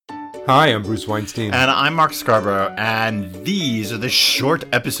Hi, I'm Bruce Weinstein. And I'm Mark Scarborough, and these are the short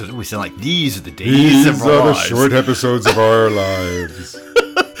episodes. We sound like these are the days of our lives. These are the short episodes of our lives.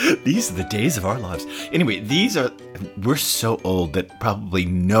 These are the days of our lives. Anyway, we're so old that probably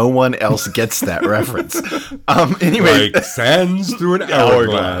no one else gets that reference. Anyway. Like sands through an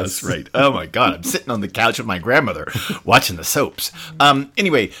hourglass. Right. Oh my God. I'm sitting on the couch with my grandmother watching the soaps.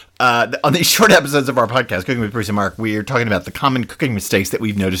 Anyway, on these short episodes of our podcast, Cooking with Bruce and Mark, we're talking about the common cooking mistakes that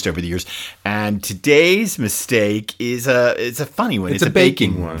we've noticed over the years. And today's mistake is a funny one. It's a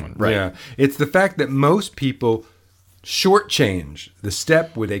baking one. Right. Yeah. It's the fact that most people shortchange the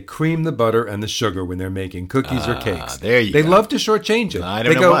step where they cream the butter and the sugar when they're making cookies or cakes. There you They go. love to shortchange it. I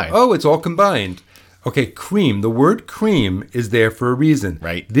don't know go, why. Oh, it's all combined. Okay, cream. The word cream is there for a reason.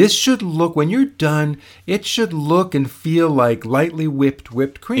 Right. This should look, when you're done, it should look and feel like lightly whipped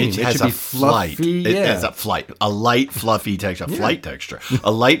cream. It has should be fluffy. It has a light, fluffy texture. Flight texture.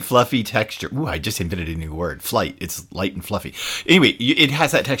 A light, fluffy texture. Ooh, I just invented a new word. Flight. It's light and fluffy. Anyway, it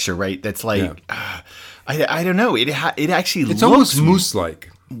has that texture, right? That's like, I don't know. It actually looks almost mousse-like.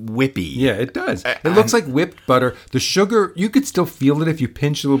 Whippy. Yeah, it does. It looks like whipped butter. The sugar, you could still feel it if you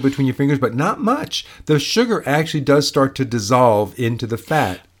pinch a little between your fingers, but not much. The sugar actually does start to dissolve into the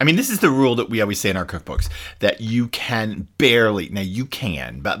fat. I mean, this is the rule that we always say in our cookbooks, that you can barely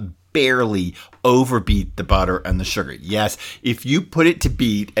overbeat the butter and the sugar. Yes, if you put it to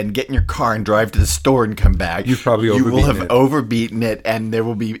beat and get in your car and drive to the store and come back, you will have overbeaten it, and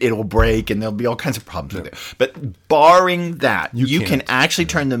it'll break, and there'll be all kinds of problems with it. But barring that, you can actually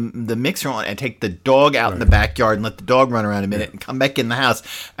turn the mixer on and take the dog out in the backyard and let the dog run around a minute and come back in the house,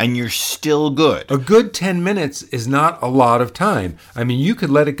 and you're still good. A good 10 minutes is not a lot of time. I mean, you could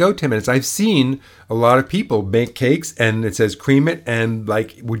let it go 10 minutes. I've seen a lot of people make cakes, and it says cream it, and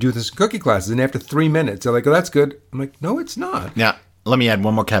like we do this in cookie classes, and after 3 minutes, they're like, oh, that's good. I'm like, no, it's not. Now, let me add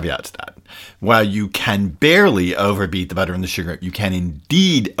one more caveat to that. While you can barely overbeat the butter and the sugar, you can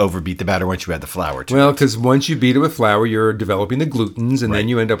indeed overbeat the batter once you add the flour to it. Well, because once you beat it with flour, you're developing the glutens, and then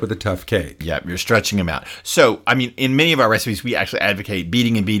you end up with a tough cake. Yeah, you're stretching them out. So, I mean, in many of our recipes, we actually advocate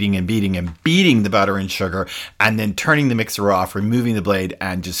beating the butter and sugar, and then turning the mixer off, removing the blade,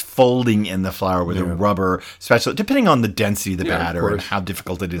 and just folding in the flour with a rubber spatula, depending on the density of the batter and how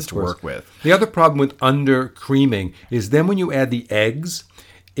difficult it is to work with. The other problem with under creaming is then when you add the eggs,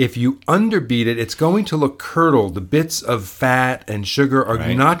 if you underbeat it, it's going to look curdled. The bits of fat and sugar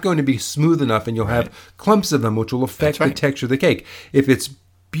are not going to be smooth enough, and you'll have clumps of them, which will affect the texture of the cake. If it's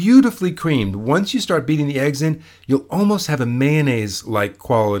beautifully creamed, once you start beating the eggs in, you'll almost have a mayonnaise-like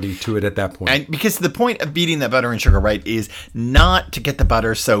quality to it at that point. And because the point of beating that butter and sugar, right, is not to get the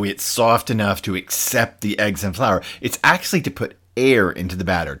butter so it's soft enough to accept the eggs and flour. It's actually to put air into the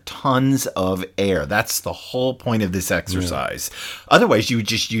batter, tons of air. That's the whole point of this exercise. Otherwise, you would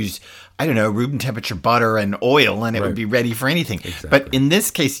just use, room temperature butter and oil, and it would be ready for anything. Exactly. But in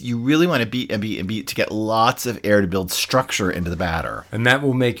this case, you really want to beat to get lots of air to build structure into the batter. And that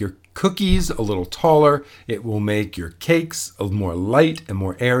will make your cookies a little taller. It will make your cakes a little more light and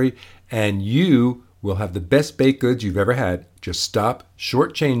more airy. And you will have the best baked goods you've ever had. Just stop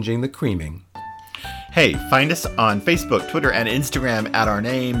shortchanging the creaming. Hey, find us on Facebook, Twitter, and Instagram at our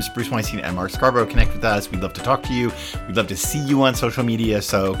names, Bruce Weinstein and Mark Scarborough. Connect with us. We'd love to talk to you. We'd love to see you on social media,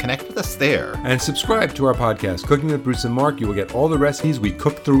 so connect with us there. And subscribe to our podcast, Cooking with Bruce and Mark. You will get all the recipes we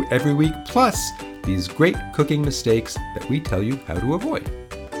cook through every week, plus these great cooking mistakes that we tell you how to avoid.